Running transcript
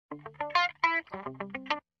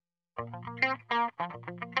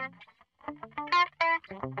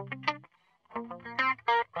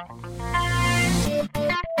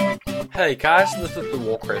Hey guys, this is the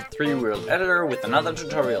Warcraft 3 World Editor with another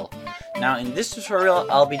tutorial. Now in this tutorial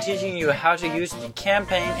I'll be teaching you how to use the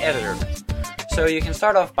campaign editor. So you can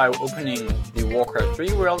start off by opening the Warcraft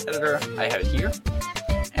 3 World Editor, I have it here,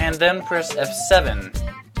 and then press F7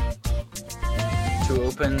 to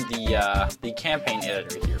open the campaign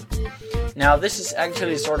editor here. Now this is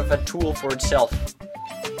actually sort of a tool for itself,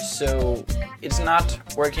 so it's not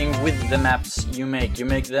working with the maps you make.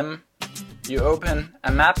 You open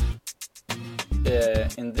a map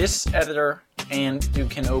in this editor, and you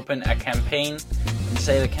can open a campaign and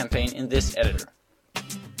save a campaign in this editor.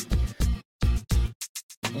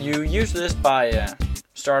 You use this by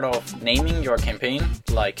start off naming your campaign,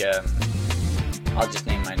 like I'll just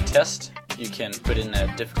name mine test. You can put in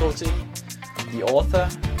a difficulty, the author,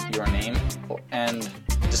 your name, and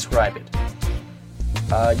describe it.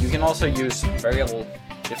 You can also use variable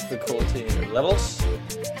difficulty levels,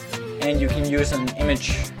 and you can use an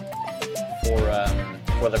image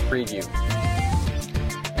for the preview.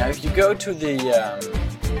 Now if you go to the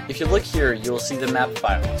if you look here, you'll see the map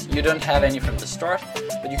files. You don't have any from the start,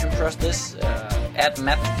 but you can press this add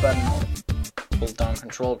map button, hold down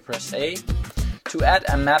Control, press A to add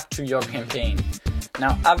a map to your campaign.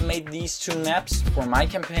 Now I've made these two maps for my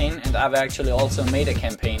campaign, and I've actually also made a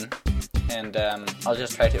campaign, and I'll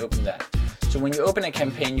just try to open that. So when you open a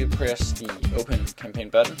campaign, you press the open campaign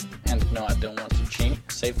button, and no, I don't want to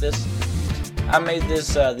save this. I made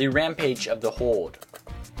this the Rampage of the Horde,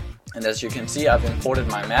 and as you can see, I've imported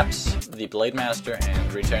my maps, the Blade Master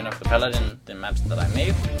and Return of the Paladin, the maps that I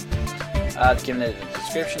made. I've given it a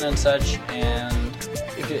description and such, and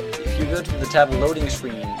if you go to the tab loading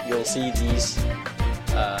screen, you'll see these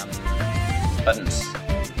buttons,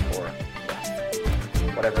 or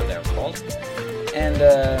whatever they're called, and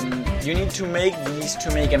you need to make these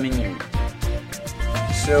to make a menu.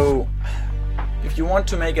 So if you want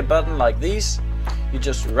to make a button like these, you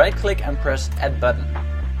just right click and press add button.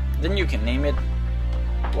 Then you can name it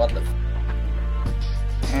what the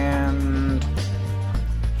and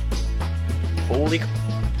holy,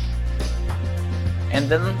 and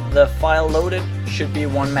then the file loaded should be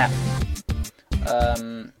one map.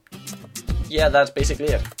 Yeah, that's basically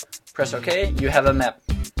it. Press OK, you have a map,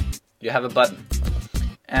 you have a button.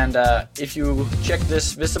 And if you check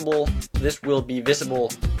this visible, this will be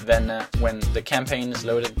visible then when the campaign is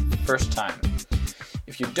loaded first time.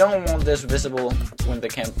 If you don't want this visible when the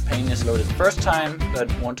campaign is loaded first time,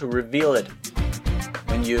 but want to reveal it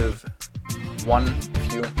when you've won a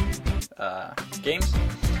few games,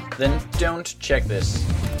 then don't check this.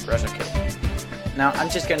 Press OK. Now I'm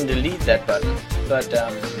just going to delete that button, but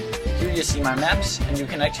here you see my maps, and you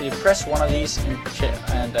can actually press one of these, and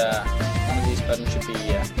one of these buttons should be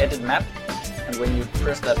edit map, and when you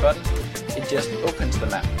press that button, it just opens the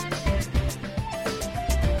map.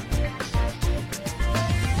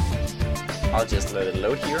 I'll just let it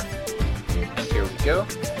load here, and here we go.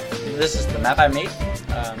 This is the map I made.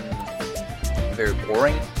 Very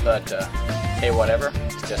boring, but hey, whatever,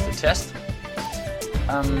 it's just a test.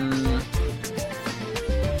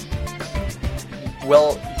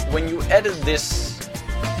 Well, when you edit this,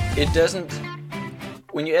 it doesn't.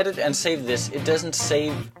 When you edit and save this, it doesn't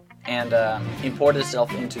save and import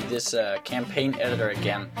itself into this campaign editor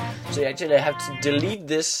again. So you actually have to delete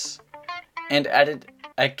this and add it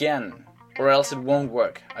again, or else it won't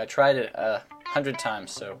work. I tried it 100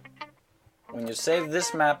 times. So when you save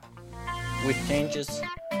this map with changes,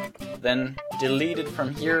 then delete it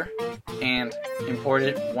from here and import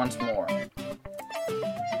it once more.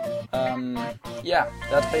 Yeah,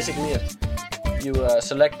 that's basically it. You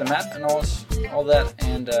select the map and all that,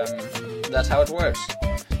 and that's how it works.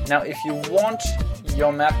 Now if you want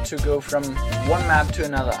your map to go from one map to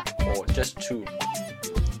another, or just to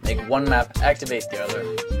make one map activate the other,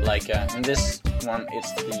 like in this one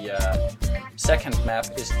it's the second map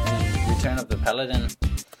is the Return of the Paladin,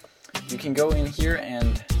 you can go in here,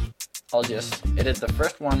 and I'll just edit the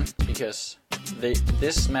first one because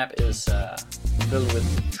this map is filled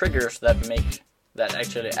with triggers that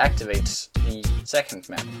actually activates the second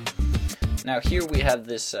map. Now here we have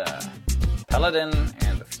this Paladin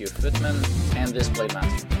and a few footmen and this Blade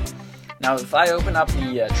Master. Now if I open up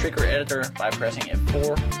the trigger editor by pressing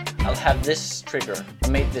F4, I'll have this trigger. I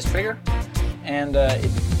made this trigger, and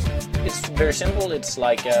it's very simple. It's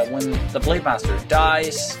like when the Blade Master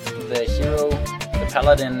dies, the hero, the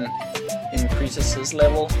Paladin, increases his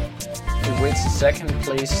level. It waits a second,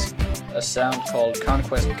 plays a sound called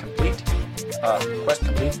Quest Complete,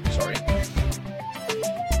 sorry.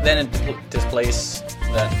 Then it displays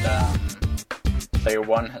that player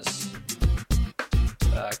 1 has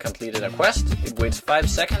completed a quest. It waits 5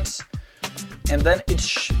 seconds, and then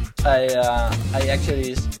I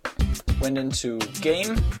actually went into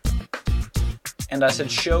Game, and I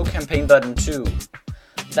said Show Campaign Button 2.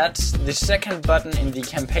 That's the second button in the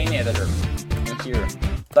campaign editor. And here,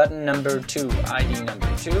 button number 2, ID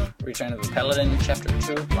number 2, Return of the Paladin, chapter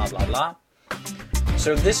 2, blah blah blah.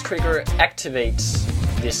 So this trigger activates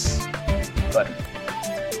this button.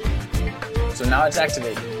 So now it's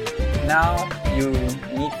activated. Now you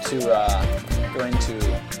need to go into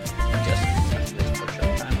just this for a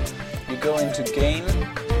short time. You go into Game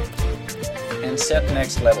and set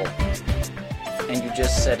next level, and you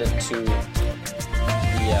just set it to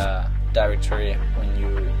the directory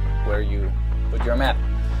where you put your map.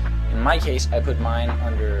 In my case, I put mine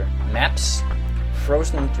under Maps,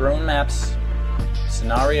 Frozen Throne Maps,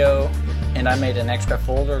 Scenario, and I made an extra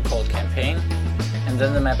folder called Campaign, and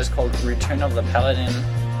then the map is called Return of the Paladin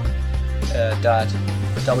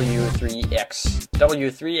 .w3x.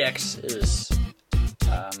 W3x is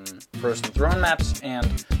Frozen Throne Maps, and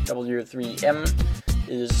W3m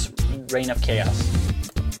is Reign of Chaos.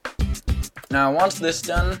 Now once this is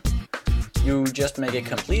done, you just make a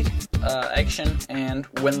complete action, and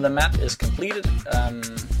when the map is completed,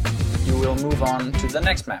 you will move on to the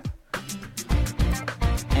next map.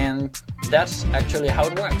 And that's actually how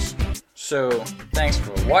it works. So thanks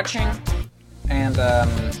for watching, and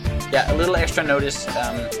yeah, a little extra notice.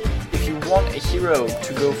 If you want a hero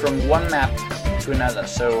to go from one map to another,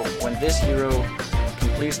 so when this hero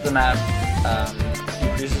completes the map,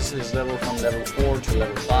 increases his level from level 4 to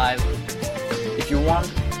level 5. If you want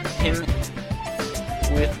him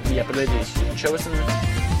with the abilities you've chosen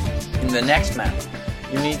in the next map,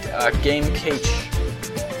 you need a game cage.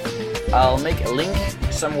 I'll make a link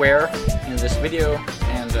somewhere in this video,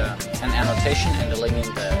 and an annotation and a link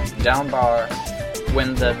in the down bar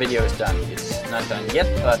when the video is done. It's not done yet,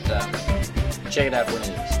 but check it out when it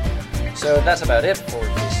is. So that's about it for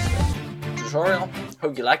this tutorial.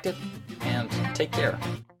 Hope you liked it, and take care.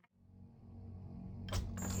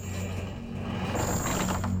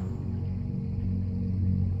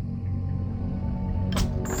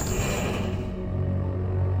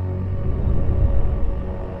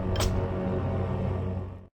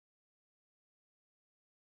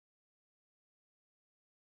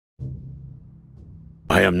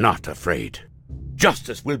 I am not afraid.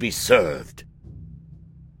 Justice will be served.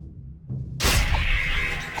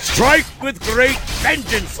 Strike with great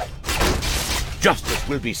vengeance! Justice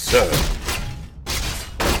will be served.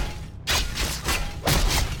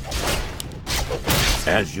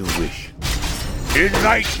 As you wish. In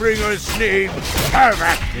Lightbringer's name, have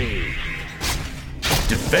at me!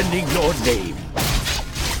 Defending your name.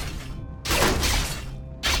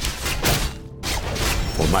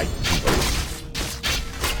 For my people.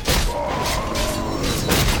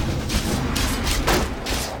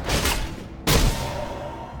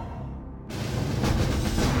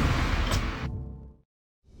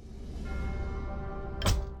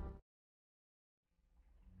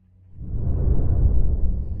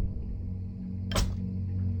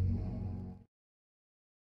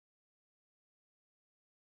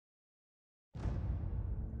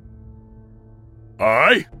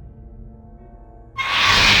 Aye?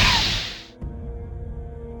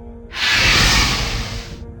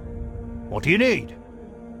 What do you need?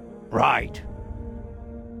 Right.